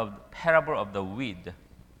parable of the weed.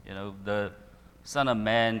 You know, the Son of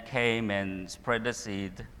Man came and spread the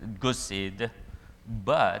seed, good seed,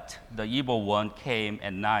 but the evil one came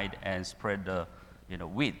at night and spread the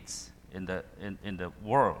weeds in the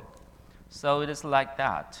world. So it is like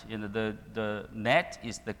that. You know, the net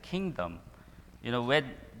is the kingdom. You know,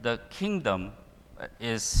 when the kingdom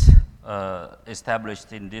is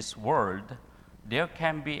established in this world, there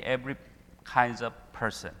can be every kinds of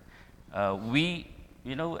person. We,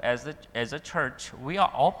 as a church, we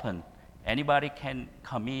are open. Anybody can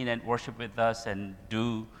come in and worship with us and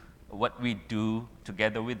do what we do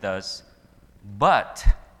together with us. But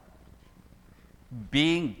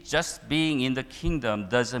just being in the kingdom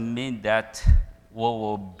doesn't mean that we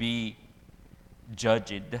will be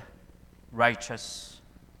judged righteous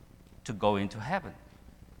to go into heaven.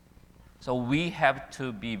 So we have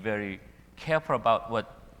to be very careful about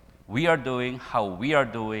what we are doing, how we are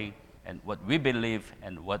doing, and what we believe,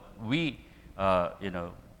 and what we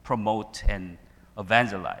promote and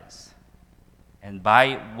evangelize. And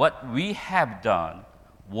by what we have done,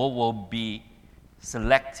 we will be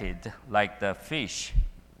selected like the fish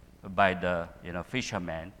by the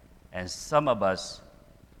fishermen. And some of us,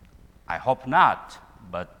 I hope not,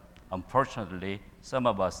 but unfortunately, some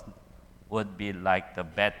of us would be like the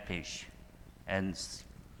bad fish, and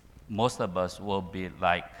most of us will be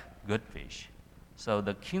like good fish. So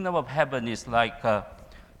the kingdom of heaven is like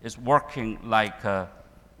is working like a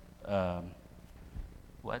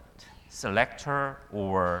selector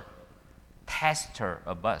or tester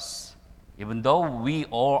of us. Even though we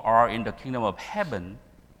all are in the kingdom of heaven,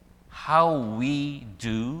 how we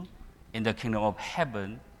do in the kingdom of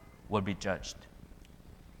heaven will be judged.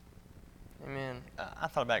 Amen. I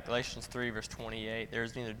thought about Galatians 3, verse 28.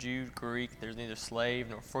 There's neither Jew, Greek, there's neither slave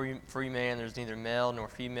nor free man, there's neither male nor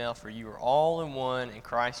female, for you are all in one in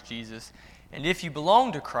Christ Jesus. And if you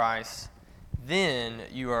belong to Christ, then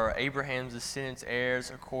you are Abraham's descendants, heirs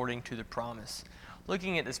according to the promise.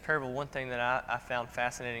 Looking at this parable, one thing that I found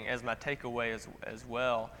fascinating as my takeaway as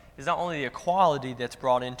well is not only the equality that's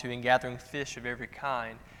brought into in gathering fish of every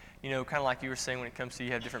kind. Kind of like you were saying when it comes to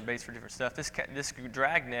you have different baits for different stuff. This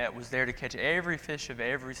drag net was there to catch every fish of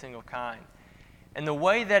every single kind. And the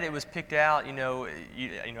way that it was picked out,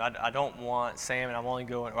 I don't want salmon, I'm only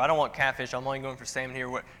going, or I don't want catfish, I'm only going for salmon here.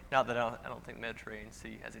 Not that I don't think the Mediterranean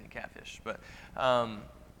Sea has any catfish, but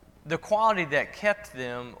the quality that kept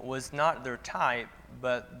them was not their type,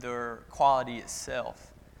 but their quality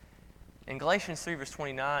itself. In Galatians 3, verse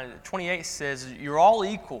 28 says, you're all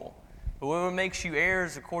equal. But what makes you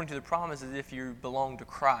heirs according to the promise is if you belong to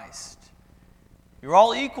Christ. You're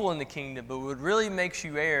all equal in the kingdom, but what really makes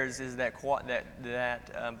you heirs is that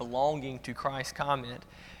belonging to Christ comment.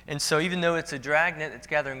 And so even though it's a dragnet that's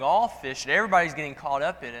gathering all fish, and everybody's getting caught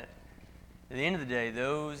up in it, at the end of the day,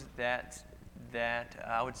 those that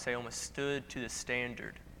I would say almost stood to the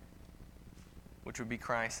standard, which would be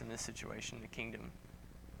Christ in this situation, the kingdom,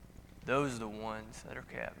 those are the ones that are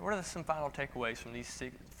kept. What are some final takeaways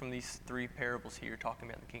from these three parables here talking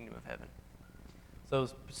about the kingdom of heaven? So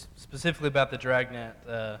specifically about the dragnet,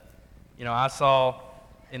 I saw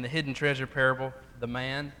in the hidden treasure parable, the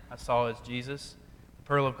man I saw as Jesus. The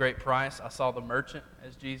pearl of great price, I saw the merchant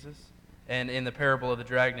as Jesus. And in the parable of the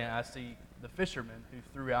dragnet, I see the fisherman who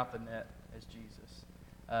threw out the net as Jesus.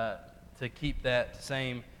 To keep that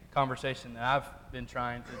same conversation that I've been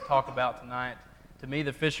trying to talk about tonight, to me,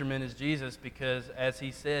 the fisherman is Jesus because, as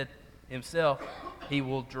he said himself, he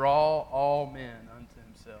will draw all men unto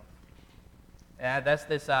himself. And that's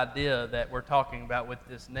this idea that we're talking about with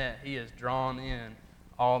this net. He has drawn in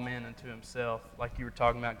all men unto himself, like you were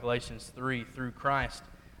talking about Galatians 3, through Christ.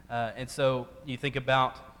 And so you think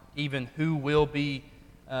about even who will be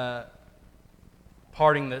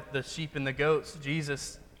parting the sheep and the goats.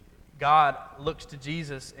 Jesus, God looks to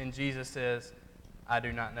Jesus, and Jesus says, I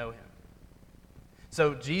do not know him.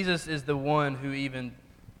 So Jesus is the one who even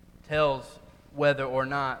tells whether or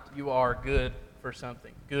not you are good for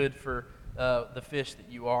something, good for the fish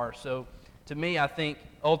that you are. So to me, I think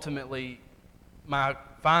ultimately my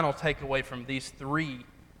final takeaway from these three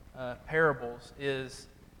parables is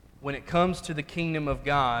when it comes to the kingdom of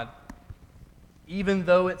God, even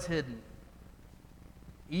though it's hidden,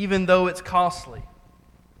 even though it's costly,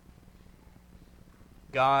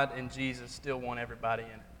 God and Jesus still want everybody in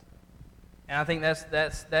it. And I think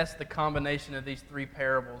that's the combination of these three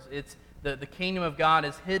parables. It's the kingdom of God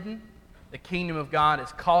is hidden, the kingdom of God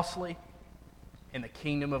is costly, and the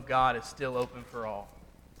kingdom of God is still open for all.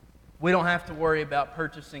 We don't have to worry about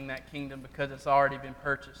purchasing that kingdom because it's already been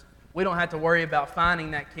purchased. We don't have to worry about finding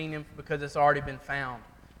that kingdom because it's already been found.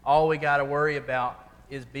 All we got to worry about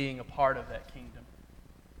is being a part of that kingdom.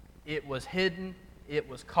 It was hidden, it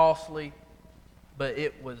was costly, but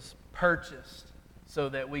it was purchased so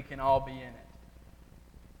that we can all be in it.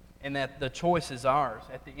 And that the choice is ours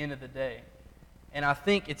at the end of the day. And I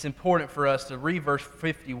think it's important for us to read verse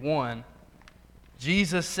 51.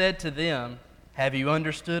 Jesus said to them, have you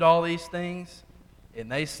understood all these things? And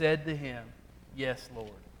they said to him, yes,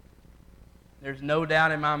 Lord. There's no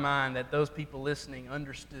doubt in my mind that those people listening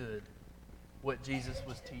understood what Jesus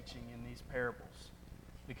was teaching in these parables.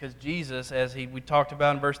 Because Jesus, as we talked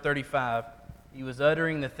about in verse 35, he was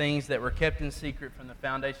uttering the things that were kept in secret from the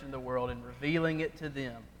foundation of the world and revealing it to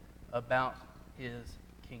them about his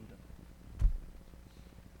kingdom.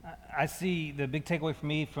 I see the big takeaway for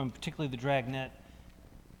me from particularly the dragnet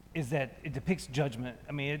is that it depicts judgment.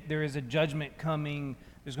 I mean, there is a judgment coming.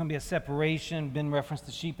 There's going to be a separation. Ben referenced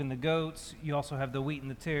the sheep and the goats. You also have the wheat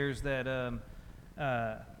and the tares that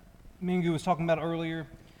Mingu was talking about earlier.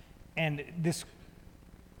 And this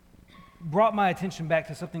brought my attention back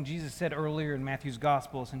to something Jesus said earlier in Matthew's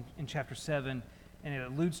Gospels in chapter 7. And it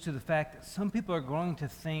alludes to the fact that some people are going to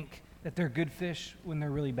think that they're good fish when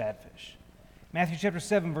they're really bad fish. Matthew chapter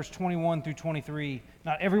 7, verse 21 through 23.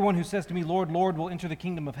 Not everyone who says to me, Lord, Lord, will enter the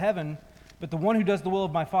kingdom of heaven, but the one who does the will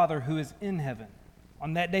of my Father who is in heaven.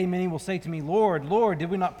 On that day many will say to me, Lord, Lord, did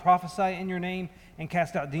we not prophesy in your name and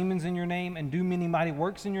cast out demons in your name and do many mighty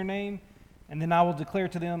works in your name? And then I will declare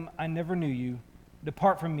to them, I never knew you.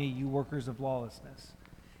 Depart from me, you workers of lawlessness.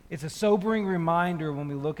 It's a sobering reminder when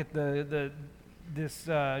we look at this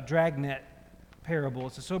dragnet parable.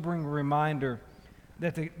 It's a sobering reminder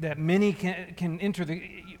that many can enter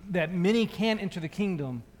the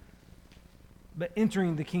kingdom, but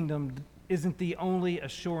entering the kingdom isn't the only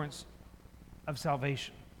assurance of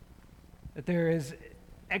salvation. That there is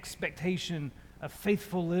expectation of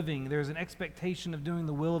faithful living. There's an expectation of doing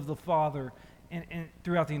the will of the Father and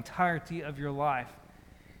throughout the entirety of your life.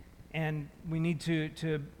 And we need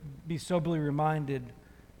to be soberly reminded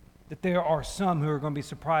that there are some who are going to be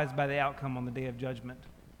surprised by the outcome on the day of judgment.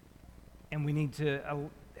 And we need to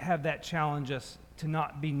have that challenge us to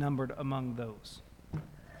not be numbered among those.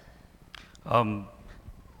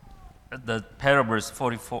 The parables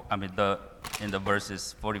 44, in the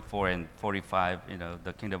verses 44 and 45,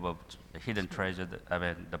 the kingdom of the hidden treasure,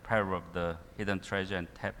 the parable of the hidden treasure and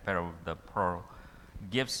parable of the pearl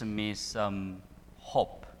gives me some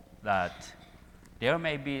hope that there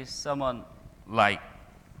may be someone like,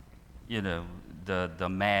 the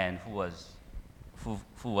man who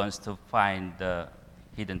wants to find the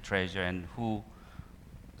hidden treasure, and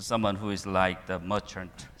someone who is like the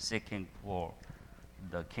merchant seeking for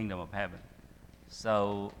the kingdom of heaven.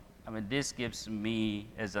 So, this gives me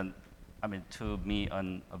an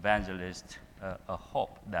evangelist, a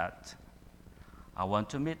hope that I want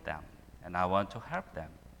to meet them, and I want to help them,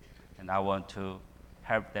 and I want to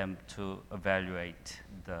help them to evaluate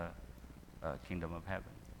the kingdom of heaven.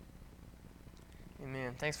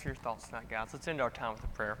 Amen. Thanks for your thoughts tonight, guys. Let's end our time with a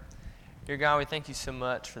prayer. Dear God, we thank you so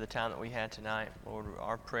much for the time that we had tonight. Lord,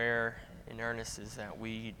 our prayer in earnest is that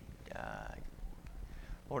we,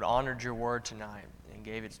 Lord, honored your word tonight and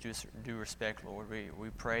gave its due respect, Lord. We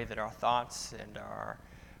pray that our thoughts and our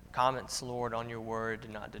comments, Lord, on your word do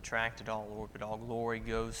not detract at all, Lord, but all glory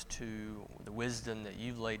goes to the wisdom that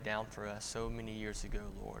you've laid down for us so many years ago,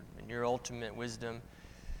 Lord. And your ultimate wisdom,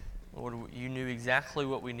 Lord, you knew exactly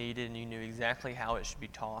what we needed, and you knew exactly how it should be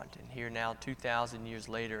taught. And here now, 2,000 years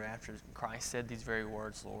later, after Christ said these very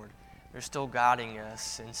words, Lord, you're still guiding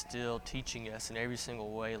us and still teaching us in every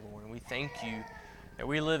single way, Lord. And we thank you that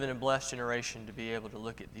we live in a blessed generation to be able to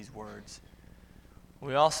look at these words.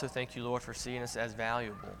 We also thank you, Lord, for seeing us as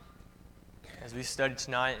valuable. As we studied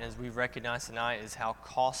tonight and as we recognize tonight is how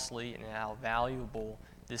costly and how valuable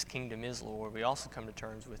this kingdom is, Lord, we also come to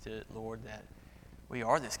terms with it, Lord, that we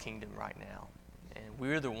are this kingdom right now. And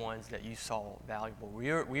we're the ones that you saw valuable. We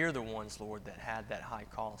are the ones, Lord, that had that high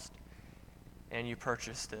cost. And you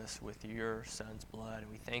purchased us with your Son's blood.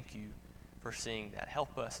 And we thank you for seeing that.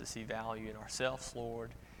 Help us to see value in ourselves,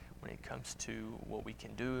 Lord, when it comes to what we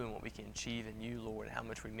can do and what we can achieve in you, Lord, and how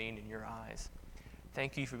much we mean in your eyes.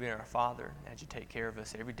 Thank you for being our Father, as you take care of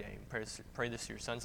us every day. Pray this through your Son's